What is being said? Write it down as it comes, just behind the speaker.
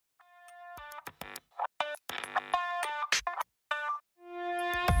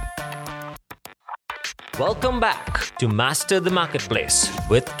Welcome back to Master the Marketplace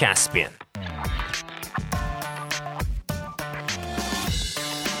with Caspian.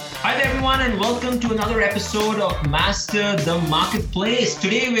 Hi there everyone, and welcome to another episode of Master the Marketplace.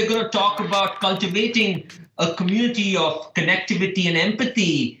 Today we're going to talk about cultivating a community of connectivity and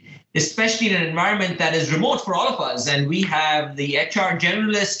empathy, especially in an environment that is remote for all of us. And we have the HR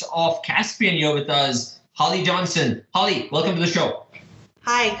generalist of Caspian here with us, Holly Johnson. Holly, welcome to the show.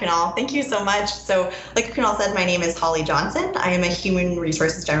 Hi, Kunal. Thank you so much. So like Kunal said, my name is Holly Johnson. I am a human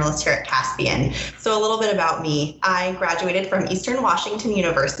resources generalist here at Caspian. So a little bit about me. I graduated from Eastern Washington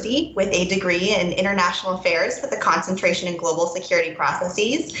University with a degree in international affairs with a concentration in global security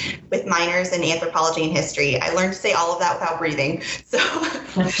processes with minors in anthropology and history. I learned to say all of that without breathing. So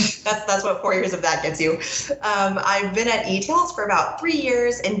that's what 4 years of that gets you. I've been at eTails for about 3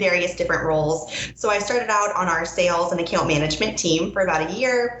 years in various different roles. So I started out on our sales and account management team for about a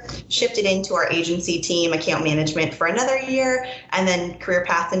year, shifted into our agency team, account management for another year, and then career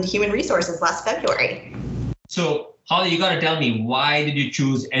path into human resources last February. So, Holly, you got to tell me, why did you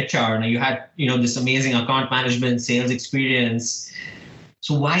choose HR? Now, you had, this amazing account management, sales experience.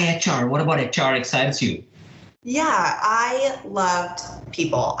 So why HR? What about HR excites you? Yeah, I loved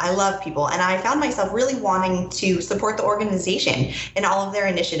people. I love people. And I found myself really wanting to support the organization in all of their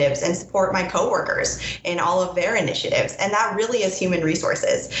initiatives and support my coworkers in all of their initiatives. And that really is human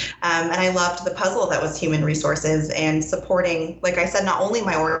resources. And I loved the puzzle that was human resources and supporting, like I said, not only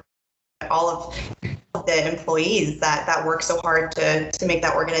my org, but all of the employees that work so hard to make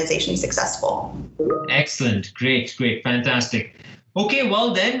that organization successful. Excellent. Great. Fantastic. Okay,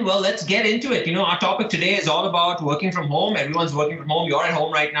 let's get into it. Our topic today is all about working from home. Everyone's working from home. You're at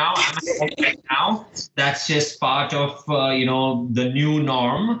home right now. I'm at home right now. That's just part of, the new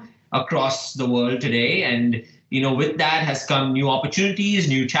norm across the world today. And, with that has come new opportunities,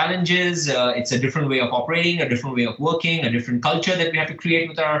 new challenges. It's a different way of operating, a different way of working, a different culture that we have to create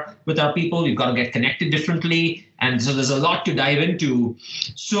with our people. You've got to get connected differently. And so there's a lot to dive into.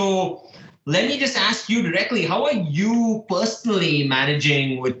 So let me just ask you directly, how are you personally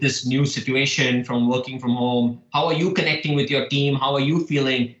managing with this new situation from working from home? How are you connecting with your team? How are you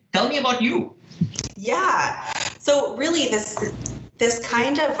feeling? Tell me about you. Yeah. So really this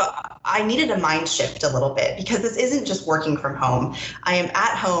kind of, I needed a mind shift a little bit because this isn't just working from home. I am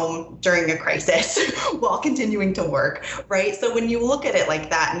at home during a crisis while continuing to work, right? So when you look at it like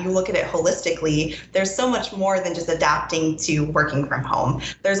that and you look at it holistically, there's so much more than just adapting to working from home.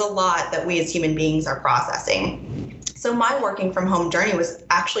 There's a lot that we as human beings are processing. So my working from home journey was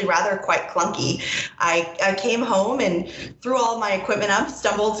actually rather quite clunky. I came home and threw all my equipment up,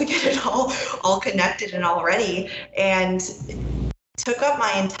 stumbled to get it all connected and all ready, and took up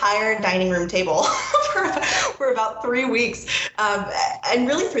my entire dining room table for about 3 weeks. And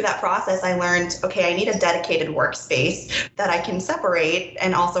really through that process, I learned, okay, I need a dedicated workspace that I can separate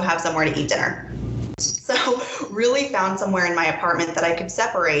and also have somewhere to eat dinner. So really found somewhere in my apartment that I could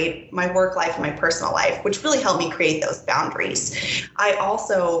separate my work life and my personal life, which really helped me create those boundaries. I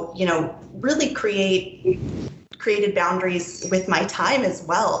also, really created boundaries with my time as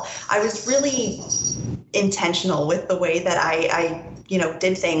well. I was really intentional with the way that I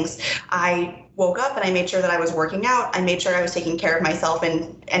did things. I woke up and I made sure that I was working out. I made sure I was taking care of myself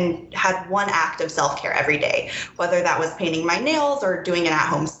and had one act of self-care every day, whether that was painting my nails or doing an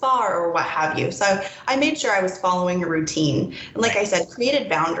at-home spa or what have you. So I made sure I was following a routine. And like I said, created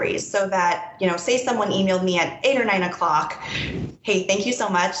boundaries so that, say someone emailed me at 8 or 9 o'clock, hey, thank you so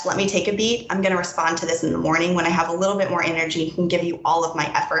much. Let me take a beat. I'm going to respond to this in the morning when I have a little bit more energy and can give you all of my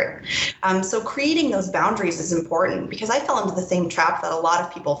effort. So creating those boundaries is important because I fell into the same trap that a lot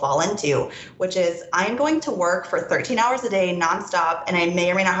of people fall into, which is I'm going to work for 13 hours a day nonstop, and I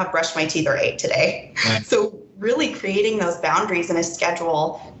may or may not have brushed my teeth or ate today. Right. So really creating those boundaries in a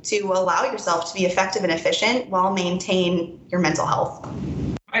schedule to allow yourself to be effective and efficient while maintain your mental health.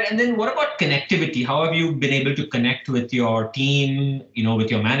 Right. And then what about connectivity? How have you been able to connect with your team, with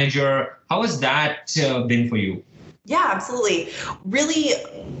your manager? How has that been for you? Yeah, absolutely. Really,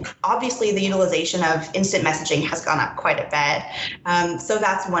 obviously, the utilization of instant messaging has gone up quite a bit. So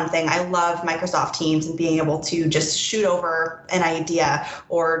that's one thing. I love Microsoft Teams and being able to just shoot over an idea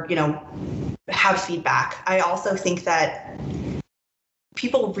or, have feedback. I also think that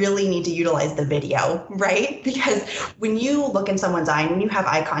people really need to utilize the video, right? Because when you look in someone's eye, when you have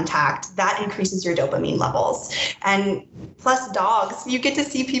eye contact, that increases your dopamine levels. And plus dogs, you get to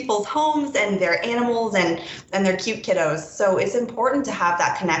see people's homes and their animals and their cute kiddos. So it's important to have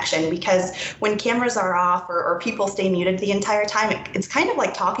that connection because when cameras are off or people stay muted the entire time, it's kind of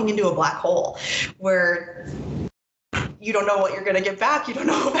like talking into a black hole where you don't know what you're going to get back. You don't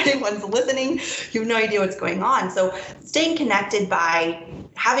know if anyone's listening. You have no idea what's going on. So staying connected by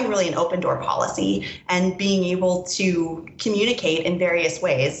having really an open door policy and being able to communicate in various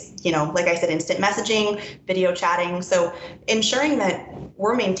ways, like I said, instant messaging, video chatting. So ensuring that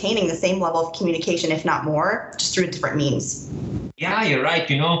we're maintaining the same level of communication, if not more, just through different means. Yeah, you're right.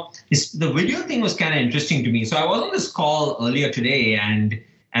 The video thing was kind of interesting to me. So I was on this call earlier today, and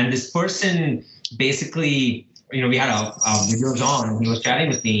this person basically, we had our videos on, and he was chatting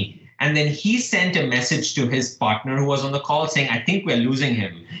with me. And then he sent a message to his partner who was on the call saying, I think we're losing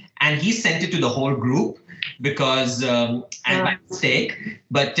him. And he sent it to the whole group because, and by mistake,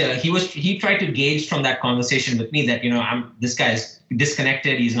 but he tried to gauge from that conversation with me that, this guy is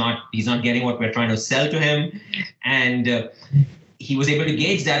disconnected. He's not getting what we're trying to sell to him. And he was able to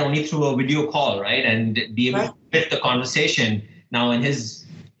gauge that only through a video call, right? And be able to fit the conversation. Now,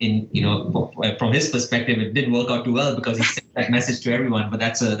 from his perspective, it didn't work out too well because he sent that message to everyone, but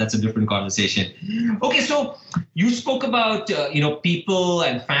that's a different conversation. Okay, so you spoke about, people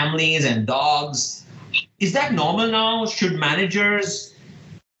and families and dogs. Is that normal now? Should managers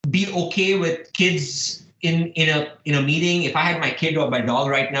be okay with kids in a meeting? If I had my kid or my dog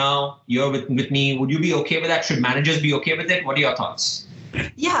right now, you're with me, would you be okay with that? Should managers be okay with it? What are your thoughts?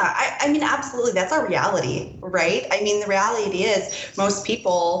 Yeah, I mean, absolutely. That's our reality, right? I mean, the reality is most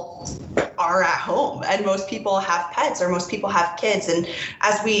people are at home and most people have pets or most people have kids. And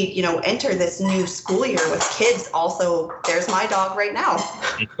as we, enter this new school year with kids, also, there's my dog right now.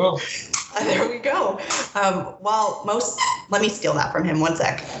 There we go. Let me steal that from him 1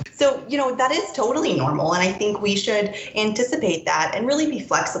 sec. So, that is totally normal. And I think we should anticipate that and really be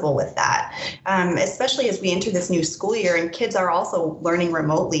flexible with that, especially as we enter this new school year and kids are also learning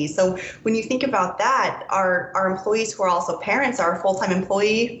remotely. So when you think about that, our employees who are also parents, are a full-time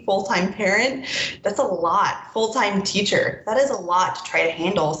employee, full-time parent, that's a lot. Full-time teacher, that is a lot to try to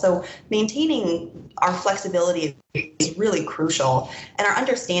handle. So maintaining our flexibility is really crucial. And our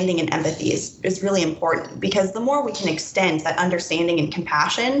understanding and empathy is really important because the more we can extend that understanding and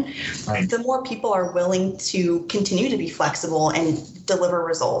compassion, the more people are willing to continue to be flexible and deliver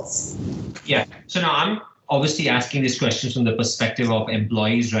results. Yeah. So now I'm obviously asking these questions from the perspective of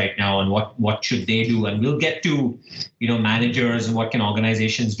employees right now and what should they do. And we'll get to, managers and what can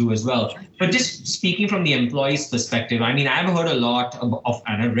organizations do as well. But just speaking from the employee's perspective, I mean, I've heard a lot of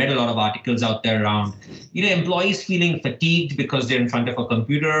and I've read a lot of articles out there around, employees feeling fatigued because they're in front of a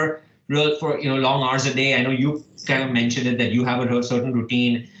computer for, long hours a day. I know you kind of mentioned it that you have a certain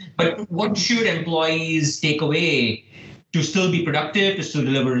routine, but what should employees take away to still be productive, to still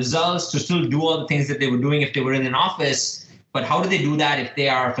deliver results, to still do all the things that they were doing if they were in an office? But how do they do that if they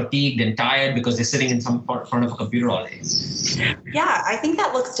are fatigued and tired because they're sitting in front of a computer all day? Yeah, I think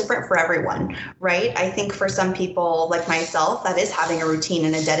that looks different for everyone, right? I think for some people like myself, that is having a routine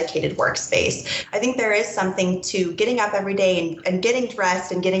and a dedicated workspace. I think there is something to getting up every day and getting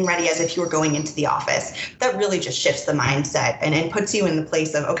dressed and getting ready as if you were going into the office. That really just shifts the mindset and puts you in the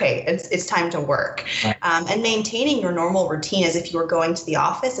place of, okay, it's time to work. Right. And maintaining your normal routine as if you were going to the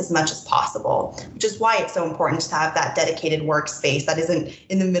office as much as possible, which is why it's so important to have that dedicated workspace that isn't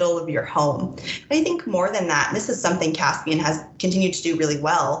in the middle of your home. And I think more than that, and this is something Caspian has continued to do really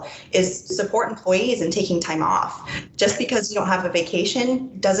well, is support employees in taking time off. Just because you don't have a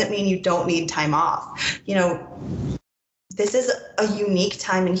vacation doesn't mean you don't need time off. This is a unique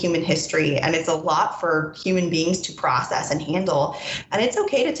time in human history, and it's a lot for human beings to process and handle. And it's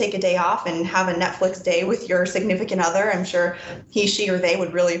okay to take a day off and have a Netflix day with your significant other. I'm sure he, she, or they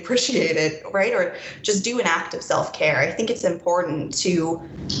would really appreciate it, right? Or just do an act of self-care. I think it's important to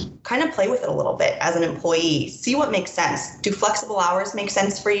kind of play with it a little bit as an employee. See what makes sense. Do flexible hours make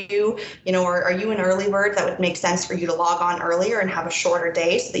sense for you? Or are you an early bird that would make sense for you to log on earlier and have a shorter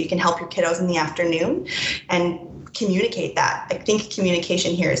day so that you can help your kiddos in the afternoon? And communicate that. I think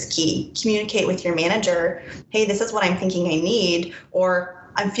communication here is key. Communicate with your manager. Hey, this is what I'm thinking I need, or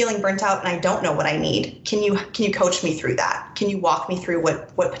I'm feeling burnt out and I don't know what I need. Can you coach me through that? Can you walk me through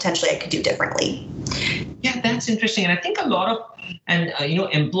what potentially I could do differently? Yeah, that's interesting. And I think a lot of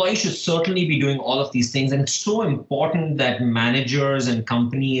employees should certainly be doing all of these things. And it's so important that managers and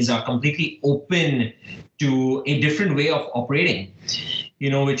companies are completely open to a different way of operating,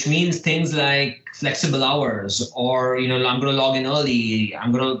 which means things like flexible hours, or, I'm going to log in early.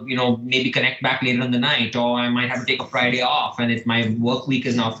 I'm going to, maybe connect back later in the night, or I might have to take a Friday off. And if my work week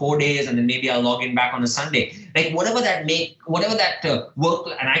is now 4 days, and then maybe I'll log in back on a Sunday, like whatever that work,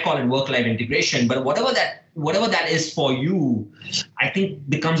 and I call it work-life integration, but whatever that is for you, I think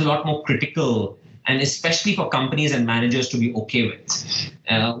becomes a lot more critical, and especially for companies and managers to be okay with.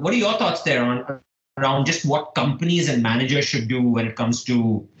 What are your thoughts there on around just what companies and managers should do when it comes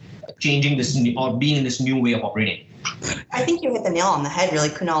to changing this or being in this new way of operating? I think you hit the nail on the head, really,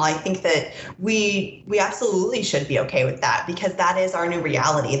 Kunal. I think that we absolutely should be okay with that, because that is our new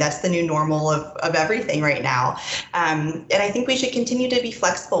reality. That's the new normal of everything right now. And I think we should continue to be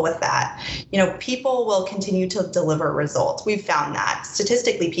flexible with that. People will continue to deliver results. We've found that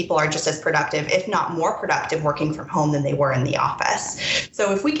statistically, people are just as productive, if not more productive, working from home than they were in the office.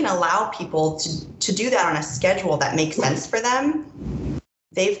 So if we can allow people to do that on a schedule that makes sense for them,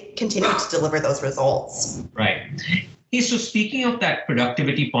 they've continued to deliver those results. Right. Hey, so speaking of that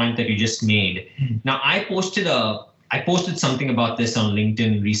productivity point that you just made, now I posted something about this on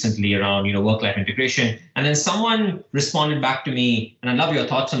LinkedIn recently around, work-life integration, and then someone responded back to me, and I'd love your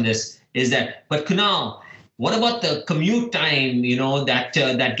thoughts on this, is that, but Kunal, what about the commute time,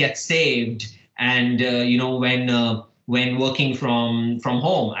 that gets saved, and when working from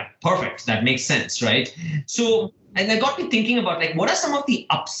home? Perfect, that makes sense, right? So. And that got me thinking about what are some of the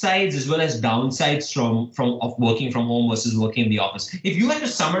upsides as well as downsides of working from home versus working in the office? If you had to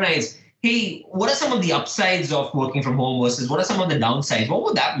summarize, hey, what are some of the upsides of working from home versus what are some of the downsides? What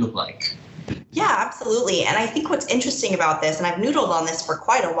would that look like? Yeah, absolutely. And I think what's interesting about this, and I've noodled on this for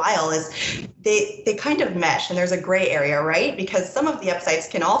quite a while, is they kind of mesh, and there's a gray area, right? Because some of the upsides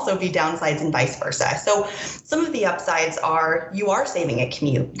can also be downsides and vice versa. So some of the upsides are you are saving a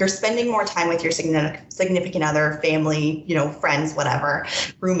commute. You're spending more time with your significant other, family, friends, whatever,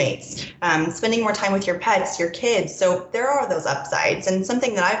 roommates, spending more time with your pets, your kids. So there are those upsides. And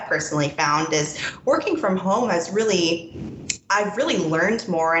something that I've personally found is working from home I've really learned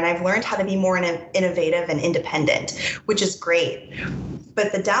more, and I've learned how to be more innovative and independent, which is great.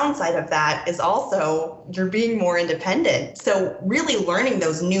 But the downside of that is also you're being more independent. So really learning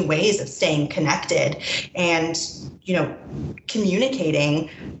those new ways of staying connected and, communicating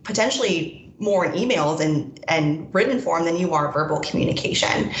potentially more in emails and written form than you are verbal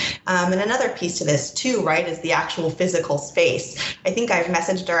communication. And another piece to this too, right, is the actual physical space. I think I've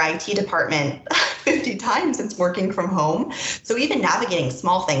messaged our IT department 50 times since working from home. So even navigating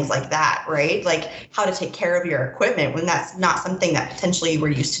small things like that, right, like how to take care of your equipment when that's not something that potentially you were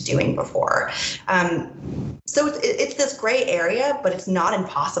used to doing before. So it's this gray area, but it's not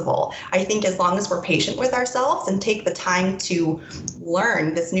impossible. I think as long as we're patient with ourselves and take the time to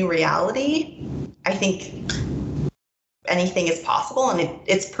learn this new reality, I think anything is possible, and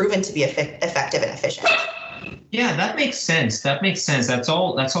it's proven to be effective and efficient. Yeah, that makes sense. That's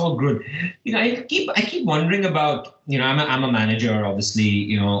all good. I keep wondering about, I'm a manager,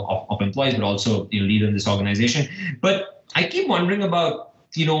 obviously, of employees, but also, leader in this organization. But I keep wondering about,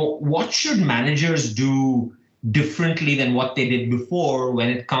 what should managers do differently than what they did before when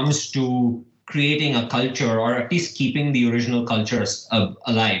it comes to creating a culture, or at least keeping the original cultures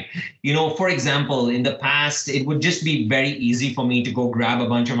alive. For example, in the past, it would just be very easy for me to go grab a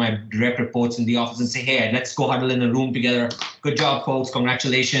bunch of my direct reports in the office and say, hey, let's go huddle in a room together. Good job, folks.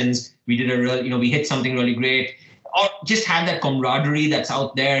 Congratulations. We did we hit something really great. Or just have that camaraderie that's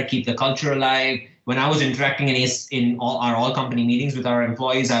out there, keep the culture alive. When I was interacting in all company meetings with our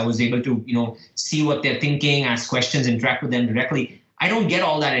employees, I was able to, see what they're thinking, ask questions, interact with them directly. I don't get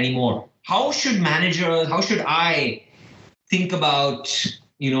all that anymore. How should I think about,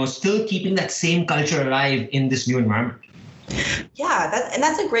 still keeping that same culture alive in this new environment? Yeah,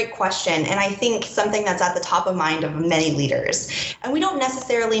 that's a great question. And I think something that's at the top of mind of many leaders. And we don't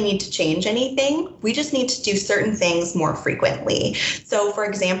necessarily need to change anything. We just need to do certain things more frequently. So for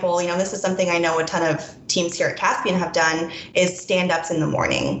example, this is something I know a ton of teams here at Caspian have done, is stand-ups in the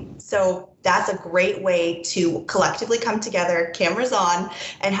morning. So that's a great way to collectively come together, cameras on,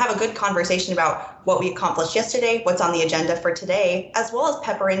 and have a good conversation about what we accomplished yesterday, what's on the agenda for today, as well as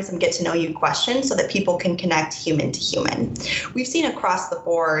pepper in some get to know you questions so that people can connect human to human. We've seen across the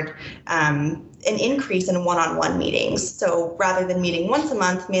board an increase in one-on-one meetings. So rather than meeting once a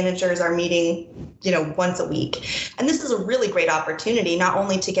month, managers are meeting, once a week. And this is a really great opportunity, not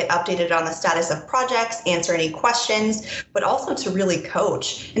only to get updated on the status of projects, answer any questions, but also to really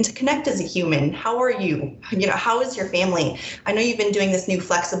coach and to connect as a human. How are you? How is your family? I know you've been doing this new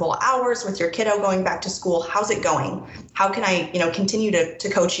flexible hours with your kiddo going back to school. How's it going? How can I, continue to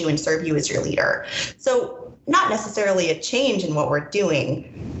coach you and serve you as your leader? So not necessarily a change in what we're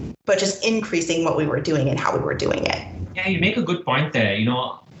doing, but just increasing what we were doing and how we were doing it. Yeah, you make a good point there.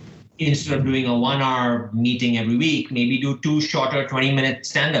 Instead of doing a 1-hour meeting every week, maybe do 2 shorter 20-minute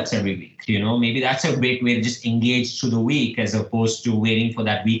stand-ups every week. Maybe that's a great way to just engage through the week as opposed to waiting for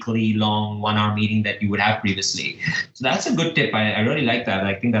that weekly long 1-hour meeting that you would have previously. So that's a good tip. I really like that.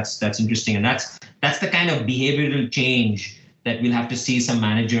 I think that's interesting. And that's the kind of behavioral change that we'll have to see some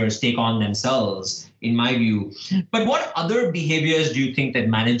managers take on themselves, in my view. But what other behaviors do you think that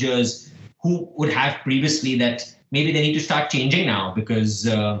managers who would have previously that maybe they need to start changing now because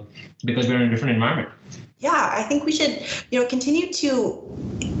we're in a different environment? Yeah, I think we should, continue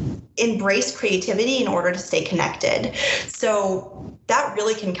to embrace creativity in order to stay connected. So that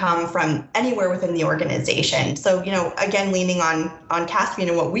really can come from anywhere within the organization. So, again, leaning on Caspian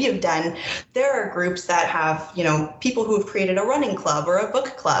and what we have done, there are groups that have, people who have created a running club or a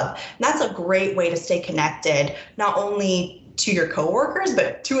book club. And that's a great way to stay connected, not only to your coworkers,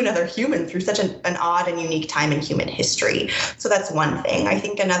 but to another human through such an odd and unique time in human history. So that's one thing. I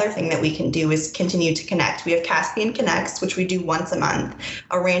think another thing that we can do is continue to connect. We have Caspian Connects, which we do once a month.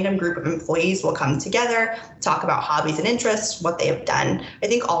 A random group of employees will come together, talk about hobbies and interests, what they have done. I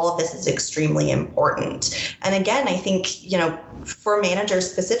think all of this is extremely important. And again, I think, for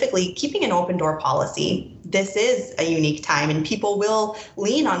managers specifically, keeping an open door policy. This is a unique time, and people will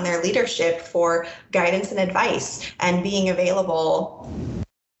lean on their leadership for guidance and advice, and being available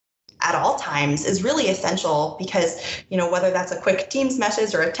at all times is really essential because, whether that's a quick Teams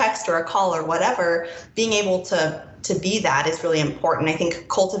message or a text or a call or whatever, being able to be that is really important. I think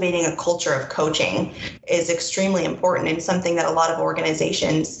cultivating a culture of coaching is extremely important, and something that a lot of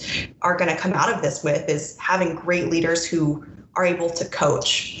organizations are going to come out of this with is having great leaders who are able to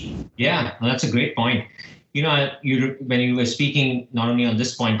coach. Yeah, well, that's a great point. When you were speaking not only on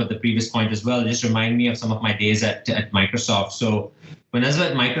this point, but the previous point as well, it just reminded me of some of my days at Microsoft. So when I was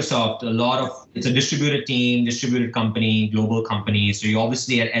at Microsoft, it's a distributed team, distributed company, global company. So you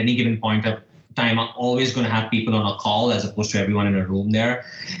obviously at any given point of time are always going to have people on a call as opposed to everyone in a room there.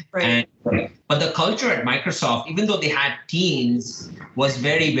 Right. But the culture at Microsoft, even though they had teams, was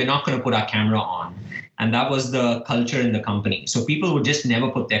we're not going to put our camera on. And that was the culture in the company. So people would just never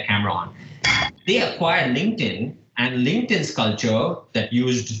put their camera on. They acquired LinkedIn, and LinkedIn's culture that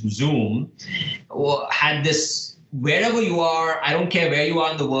used Zoom had this, wherever you are, I don't care where you are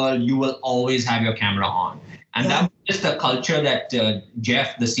in the world, you will always have your camera on. And that was just the culture that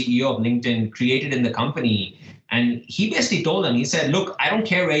Jeff, the CEO of LinkedIn, created in the company. And he basically told them, he said, look, I don't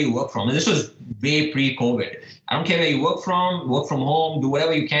care where you work from. And this was way pre-COVID. I don't care where you work from home, do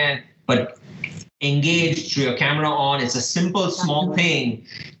whatever you can, but engage through your camera on. It's a simple, small thing,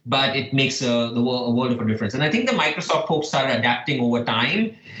 but it makes a world of a difference. And I think the Microsoft folks started adapting over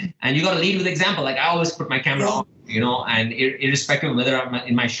time. And you got to lead with example. Like I always put my camera on, and irrespective of whether I'm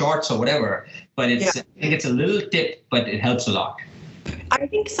in my shorts or whatever. But I think it's a little tip, but it helps a lot. I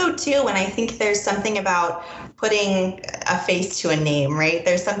think so too. And I think there's something about putting a face to a name, right?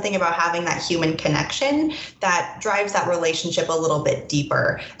 There's something about having that human connection that drives that relationship a little bit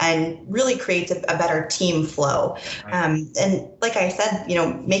deeper and really creates a better team flow. Right. And like I said,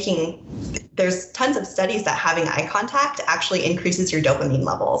 there's tons of studies that having eye contact actually increases your dopamine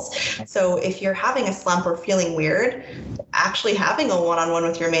levels. So if you're having a slump or feeling weird, actually having a one-on-one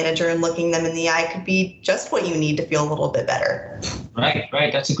with your manager and looking them in the eye could be just what you need to feel a little bit better. Right.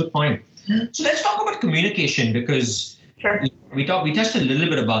 That's a good point. So let's talk about communication, because we touched a little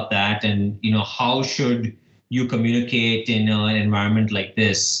bit about that, and how should you communicate in an environment like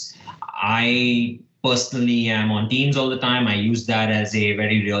this? I personally am on Teams all the time. I use that as a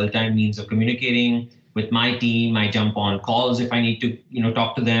very real-time means of communicating with my team. I jump on calls if I need to,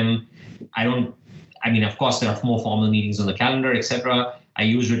 talk to them. Of course, there are more formal meetings on the calendar, etc. I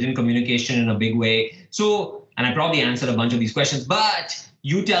use written communication in a big way. So, and I probably answered a bunch of these questions, but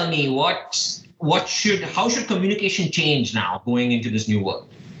you tell me how should communication change now going into this new world?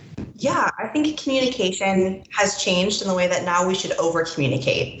 Yeah, I think communication has changed in the way that now we should over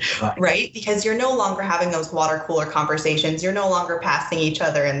communicate, right? Because you're no longer having those water cooler conversations. You're no longer passing each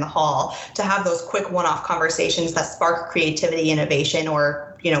other in the hall to have those quick one-off conversations that spark creativity, innovation, or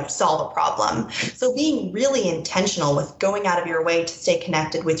solve a problem. So being really intentional with going out of your way to stay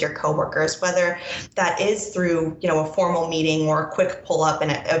connected with your coworkers, whether that is through, a formal meeting or a quick pull up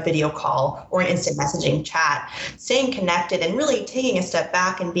in a video call or an instant messaging chat, staying connected and really taking a step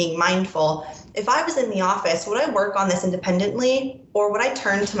back and being mindful. If I was in the office, would I work on this independently, or would I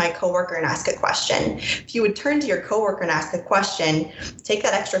turn to my coworker and ask a question? If you would turn to your coworker and ask a question, take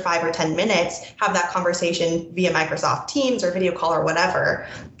that extra 5 or 10 minutes, have that conversation via Microsoft Teams or video call or whatever,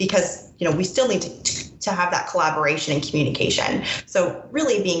 because we still need to have that collaboration and communication. So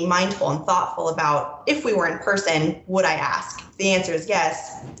really being mindful and thoughtful about, if we were in person, would I ask? If the answer is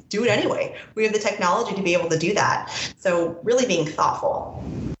yes, do it anyway. We have the technology to be able to do that. So really being thoughtful.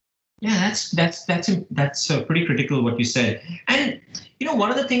 Yeah, that's pretty critical what you said. And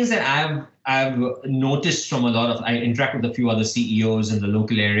one of the things that I've noticed from I interact with a few other CEOs in the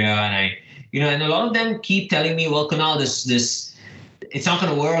local area, and and a lot of them keep telling me, well, Kunal, this it's not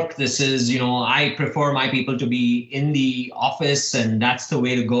going to work. This is, I prefer my people to be in the office, and that's the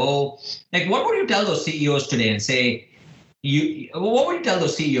way to go. Like, what would you tell those CEOs today and say, what would you tell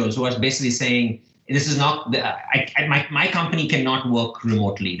those CEOs who are basically saying, this is not, my company cannot work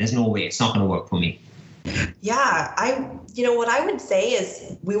remotely. There's no way. It's not going to work for me. Yeah, what I would say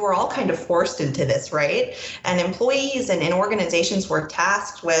is we were all kind of forced into this, right? And employees and organizations were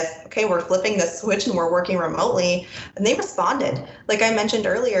tasked with, okay, we're flipping the switch and we're working remotely. And they responded. Like I mentioned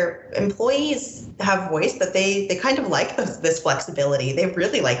earlier, employees have voiced that they kind of like this flexibility. They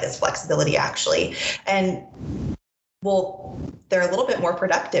really like this flexibility, actually. And well, they're a little bit more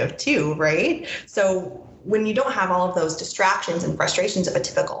productive too, right? So when you don't have all of those distractions and frustrations of a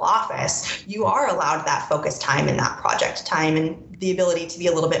typical office, you are allowed that focus time and that project time and the ability to be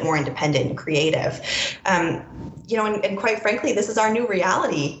a little bit more independent and creative. And quite frankly, this is our new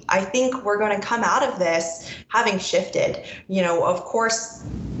reality. I think we're going to come out of this having shifted. Of course,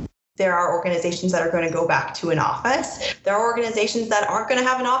 there are organizations that are going to go back to an office. There are organizations that aren't going to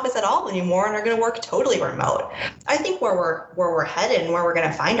have an office at all anymore and are going to work totally remote. I think where we're headed and where we're going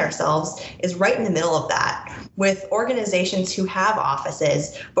to find ourselves is right in the middle of that, with organizations who have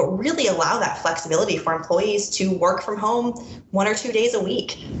offices, but really allow that flexibility for employees to work from home 1 or 2 days a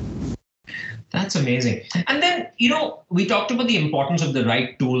week. That's amazing. And then, we talked about the importance of the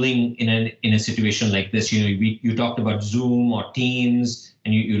right tooling in a situation like this. You talked about Zoom or Teams,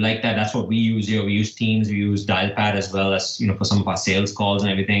 and you like that. That's what we use here. We use Teams, we use Dialpad as well as, for some of our sales calls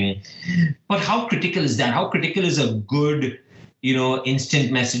and everything. But how critical is that? How critical is a good,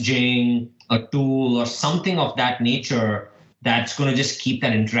 instant messaging, a tool or something of that nature that's going to just keep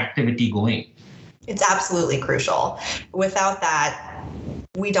that interactivity going? It's absolutely crucial. Without that,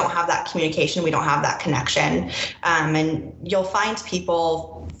 we don't have that communication, we don't have that connection, and you'll find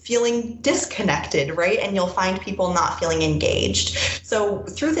people feeling disconnected, right? And you'll find people not feeling engaged. So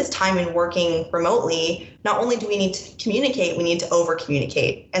through this time in working remotely, not only do we need to communicate, we need to over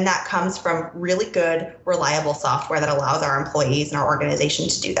communicate. And that comes from really good, reliable software that allows our employees and our organization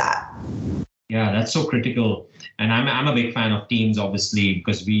to do that. Yeah, that's so critical. And I'm a big fan of Teams, obviously,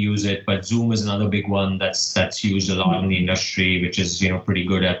 because we use it. But Zoom is another big one that's used a lot in the industry, which is pretty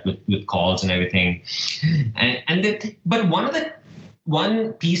good at with calls and everything. But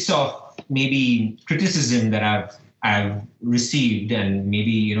one piece of maybe criticism that I've received, and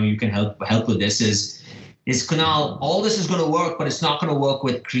maybe you can help with this is Kunal, all this is going to work, but it's not going to work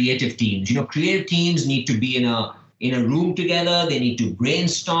with creative teams. Creative teams need to be in a room together. They need to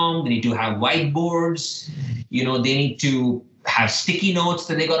brainstorm. They need to have whiteboards. They need to have sticky notes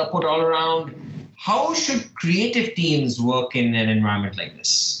that they got to put all around. How should creative teams work in an environment like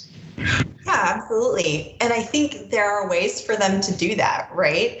this? Yeah, absolutely. And I think there are ways for them to do that,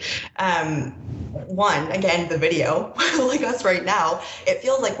 right? One, again, the video, like us right now, it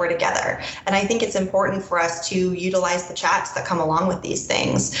feels like we're together. And I think it's important for us to utilize the chats that come along with these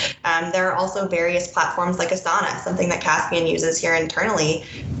things. There are also various platforms like Asana, something that Caspian uses here internally.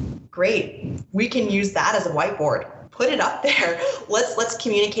 Great. We can use that as a whiteboard. Put it up there. Let's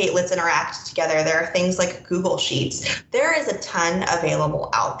communicate. Let's interact together. There are things like Google Sheets. There is a ton available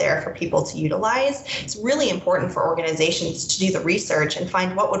out there for people to utilize. It's really important for organizations to do the research and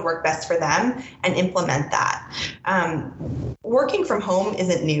find what would work best for them and implement that. Working from home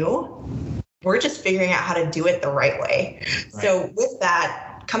isn't new. We're just figuring out how to do it the right way. Right. So with that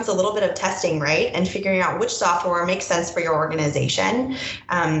comes a little bit of testing, right? And figuring out which software makes sense for your organization,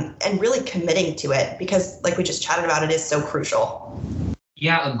 and really committing to it, because like we just chatted about, it is so crucial.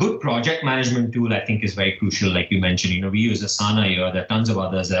 Yeah, a good project management tool, I think, is very crucial. Like you mentioned, we use Asana here. There are tons of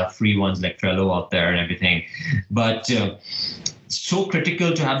others. There are free ones like Trello out there and everything. But so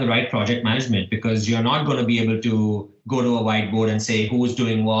critical to have the right project management, because you're not going to be able to go to a whiteboard and say who's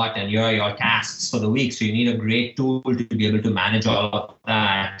doing what and here are your tasks for the week. So you need a great tool to be able to manage all of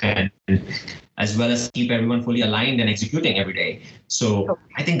that, and as well as keep everyone fully aligned and executing every day. So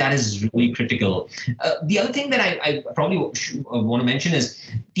I think that is really critical. The other thing that I probably want to mention is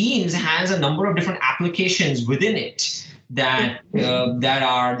Teams has a number of different applications within it that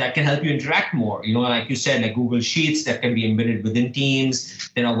can help you interact more. Like you said, like Google Sheets that can be embedded within Teams.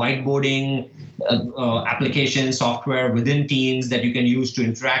 There are whiteboarding application software within Teams that you can use to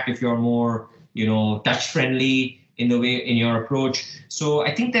interact if you're more, touch friendly in your approach. So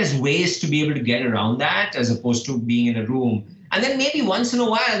I think there's ways to be able to get around that as opposed to being in a room. And then maybe once in a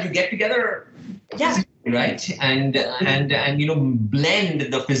while you get together. Yeah. Right. And blend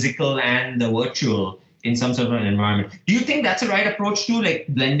the physical and the virtual in some sort of an environment. Do you think that's a right approach to like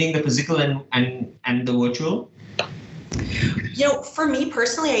blending the physical and the virtual? For me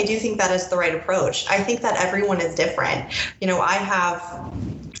personally, I do think that is the right approach. I think that everyone is different. I have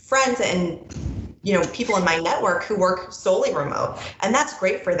friends and people in my network who work solely remote, and that's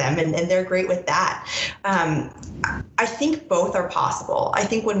great for them, and they're great with that. I think both are possible. I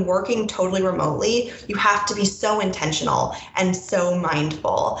think when working totally remotely, you have to be so intentional and so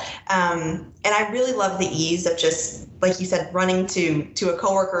mindful. And I really love the ease of just, like you said, running to a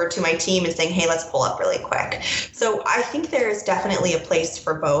coworker or to my team and saying, hey, let's pull up really quick. So I think there is definitely a place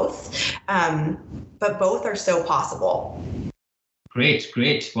for both, but both are so possible. Great.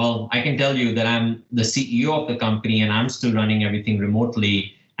 Well, I can tell you that I'm the CEO of the company and I'm still running everything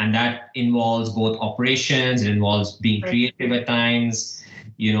remotely. And that involves both operations, it involves being creative at times.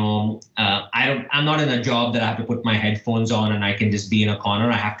 I'm not in a job that I have to put my headphones on and I can just be in a corner.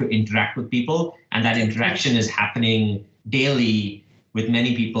 I have to interact with people, and that interaction is happening daily with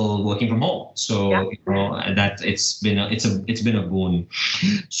many people working from home. So that it's been a boon.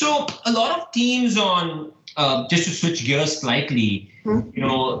 So a lot of teams on just to switch gears slightly,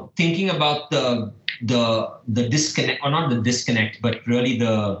 thinking about the disconnect, or not the disconnect, but really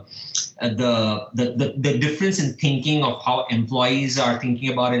the difference in thinking of how employees are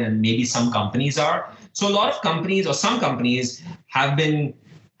thinking about it, and maybe some companies are. So a lot of companies, or some companies, have been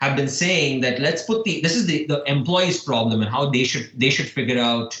saying that let's put this is the employees' problem and how they should figure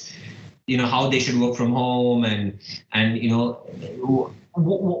out how they should work from home, and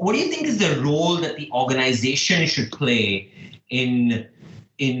what do you think is the role that the organization should play in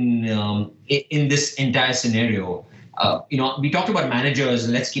this entire scenario? We talked about managers,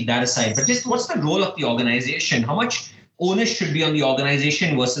 let's keep that aside, but just what's the role of the organization? How much onus should be on the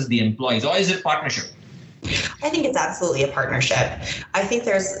organization versus the employees, or is it partnership? I think it's absolutely a partnership. I think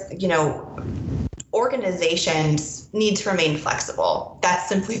there's, organizations need to remain flexible. That's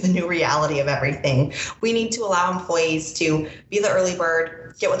simply the new reality of everything. We need to allow employees to be the early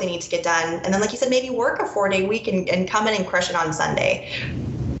bird, get what they need to get done, and then, like you said, maybe work a 4-day week and come in and crush it on Sunday.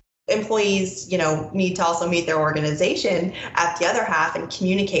 Employees, need to also meet their organization at the other half and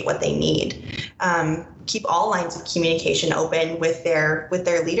communicate what they need. Keep all lines of communication open with their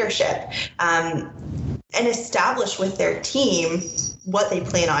leadership, and establish with their team what they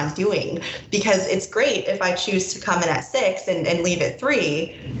plan on doing. Because it's great if I choose to come in at 6 and leave at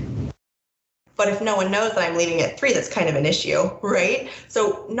 3. But if no one knows that I'm leaving at 3, that's kind of an issue, right?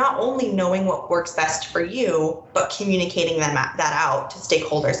 So not only knowing what works best for you, but communicating that out to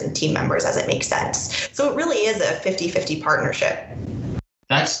stakeholders and team members as it makes sense. So it really is a 50-50 partnership.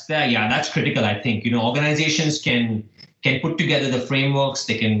 That's critical, I think. Organizations can put together the frameworks.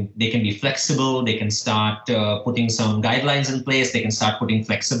 They can be flexible. They can start putting some guidelines in place. They can start putting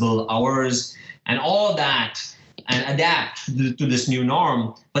flexible hours and all that, and adapt to this new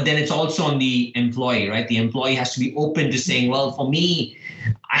norm. But then it's also on the employee, right? The employee has to be open to saying, well, for me,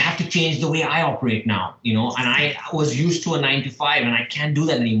 I have to change the way I operate now, and I was used to a 9 to 5 and I can't do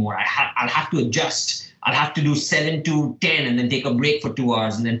that anymore. I'll have to adjust. I'll have to do 7 to 10 and then take a break for 2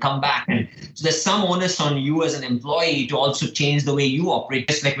 hours and then come back. And so there's some onus on you as an employee to also change the way you operate,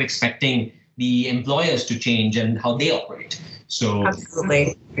 just like we're expecting the employers to change and how they operate. So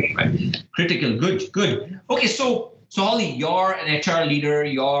absolutely. Critical. Good. Okay, so Holly, you're an HR leader.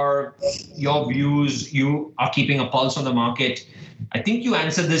 Your views, you are keeping a pulse on the market. I think you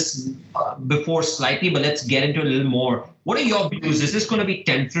answered this before slightly, but let's get into it a little more. What are your views? Is this going to be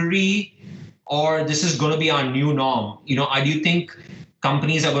temporary, or this is going to be our new norm? Do you think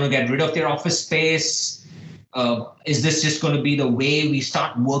companies are going to get rid of their office space? Is this just going to be the way we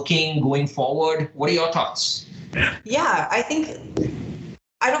start working going forward? What are your thoughts? Yeah,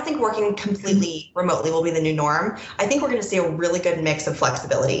 I don't think working completely remotely will be the new norm. I think we're going to see a really good mix of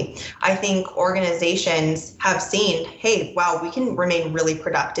flexibility. I think organizations have seen, hey, wow, we can remain really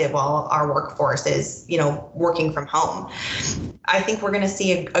productive while our workforce is, working from home. I think we're going to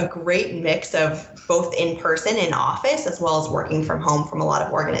see a great mix of both in-person in office as well as working from home from a lot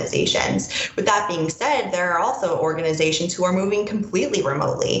of organizations. With that being said, there are also organizations who are moving completely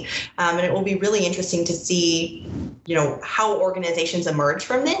remotely. And it will be really interesting to see, how organizations emerge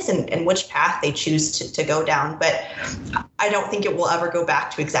from this and which path they choose to go down. But I don't think it will ever go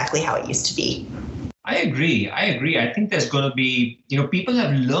back to exactly how it used to be. I agree. I think there's going to be, people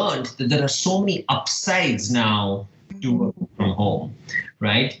have learned that there are so many upsides now to work from home,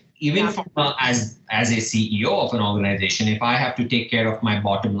 right? Even from as a CEO of an organization, if I have to take care of my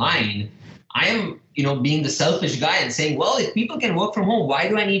bottom line, I am, being the selfish guy and saying, well, if people can work from home, why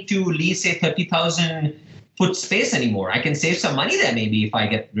do I need to lease a 30,000 foot space anymore? I can save some money there maybe if I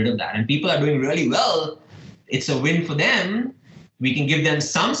get rid of that. And people are doing really well. It's a win for them. We can give them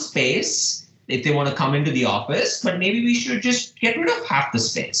some space if they want to come into the office, but maybe we should just get rid of half the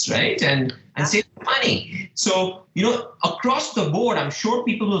space, right? And save money. So, across the board, I'm sure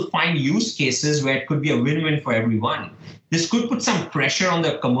people will find use cases where it could be a win-win for everyone. This could put some pressure on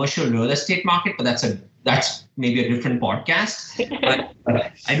the commercial real estate market, but that's maybe a different podcast.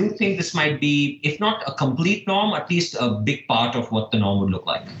 But I do think this might be, if not a complete norm, at least a big part of what the norm would look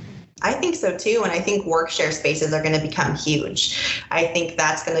like. I think so too. And I think work share spaces are going to become huge. I think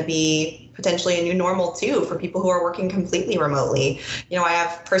that's going to be potentially a new normal too for people who are working completely remotely. I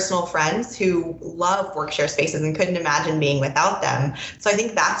have personal friends who love work share spaces and couldn't imagine being without them. So I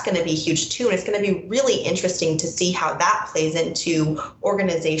think that's going to be huge too. And it's going to be really interesting to see how that plays into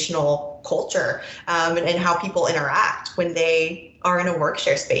organizational culture and how people interact when they are in a work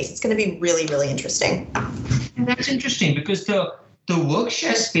share space. It's going to be really, really interesting. And that's interesting because the work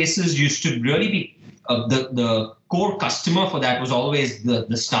share spaces used to really be the core customer for that was always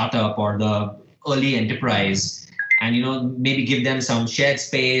the startup or the early enterprise, and maybe give them some shared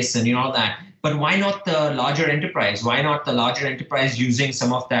space and all that. But why not the larger enterprise? Why not the larger enterprise using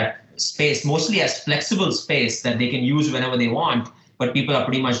some of that space, mostly as flexible space that they can use whenever they want, but people are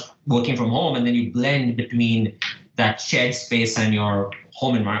pretty much working from home, and then you blend between that shared space and your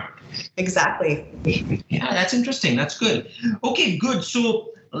home environment. Exactly. Yeah, that's interesting. That's good. Okay, good.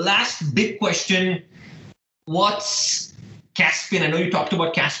 So last big question, what's Caspian? I know you talked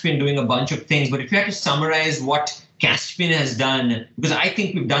about Caspian doing a bunch of things, but if you had to summarize what Caspian has done, because I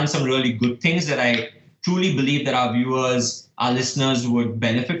think we've done some really good things that I truly believe that our viewers, our listeners would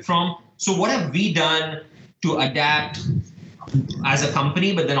benefit from. So what have we done to adapt as a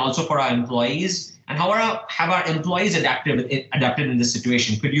company, but then also for our employees? And how have our employees adapted in this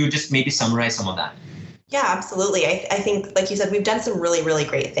situation? Could you just maybe summarize some of that? Yeah, absolutely. I think, like you said, we've done some really, really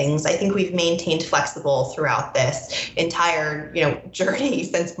great things. I think we've maintained flexible throughout this entire, journey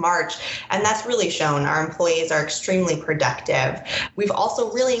since March. And that's really shown. Our employees are extremely productive. We've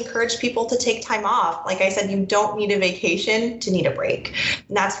also really encouraged people to take time off. Like I said, you don't need a vacation to need a break.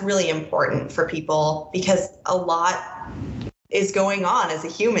 And that's really important for people because a lot is going on as a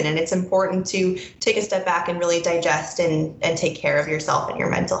human, and it's important to take a step back and really digest and take care of yourself and your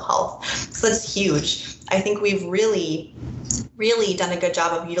mental health. So that's huge. I think we've really done a good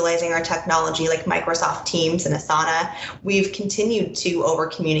job of utilizing our technology like Microsoft Teams and Asana. We've continued to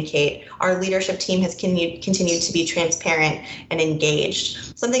over-communicate. Our leadership team has continued to be transparent and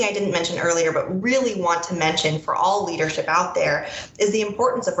engaged. Something I didn't mention earlier, but really want to mention for all leadership out there is the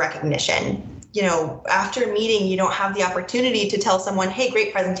importance of recognition. After a meeting, you don't have the opportunity to tell someone, hey,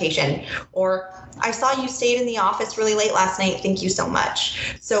 great presentation, or I saw you stayed in the office really late last night. Thank you so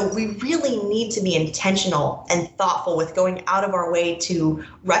much. So we really need to be intentional and thoughtful with going out of our way to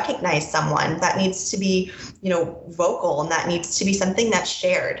recognize someone. That needs to be, vocal, and that needs to be something that's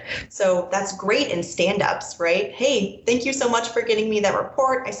shared. So that's great in stand-ups, right? Hey, thank you so much for getting me that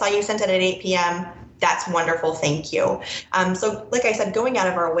report. I saw you sent it at 8 p.m. That's wonderful. Thank you. So like I said, going out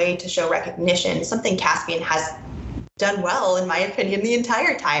of our way to show recognition is something Caspian has done well, in my opinion, the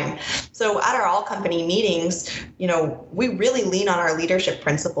entire time. So at our all company meetings, we really lean on our leadership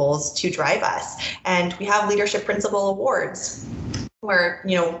principles to drive us. And we have leadership principle awards where,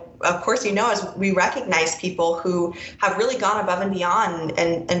 of course, as we recognize people who have really gone above and beyond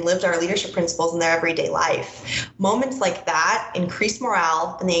and lived our leadership principles in their everyday life. Moments like that increase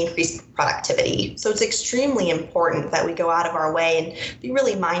morale and they increase productivity. So it's extremely important that we go out of our way and be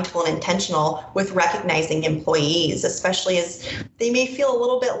really mindful and intentional with recognizing employees, especially as they may feel a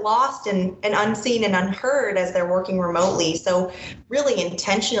little bit lost and unseen and unheard as they're working remotely. So really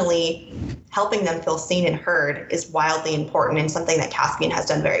intentionally helping them feel seen and heard is wildly important and something that Caspian has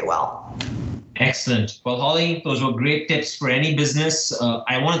done very well. Excellent. Well, Holly, those were great tips for any business.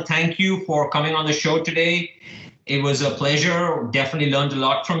 I want to thank you for coming on the show today. It was a pleasure. Definitely learned a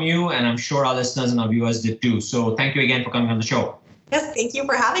lot from you, and I'm sure our listeners and our viewers did too. So thank you again for coming on the show. Yes, thank you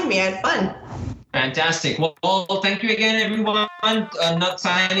for having me. I had fun. Fantastic. Well, thank you again, everyone.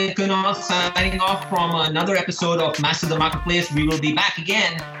 Signing off from another episode of Master the Marketplace. We will be back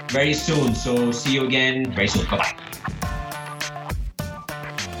again very soon. So see you again very soon. Bye-bye.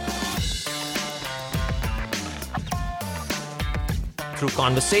 Through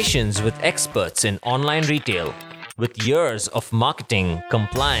conversations with experts in online retail, with years of marketing,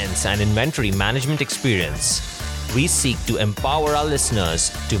 compliance, and inventory management experience, we seek to empower our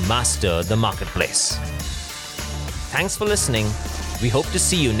listeners to master the marketplace. Thanks for listening. We hope to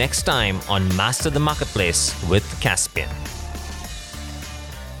see you next time on Master the Marketplace with Caspian.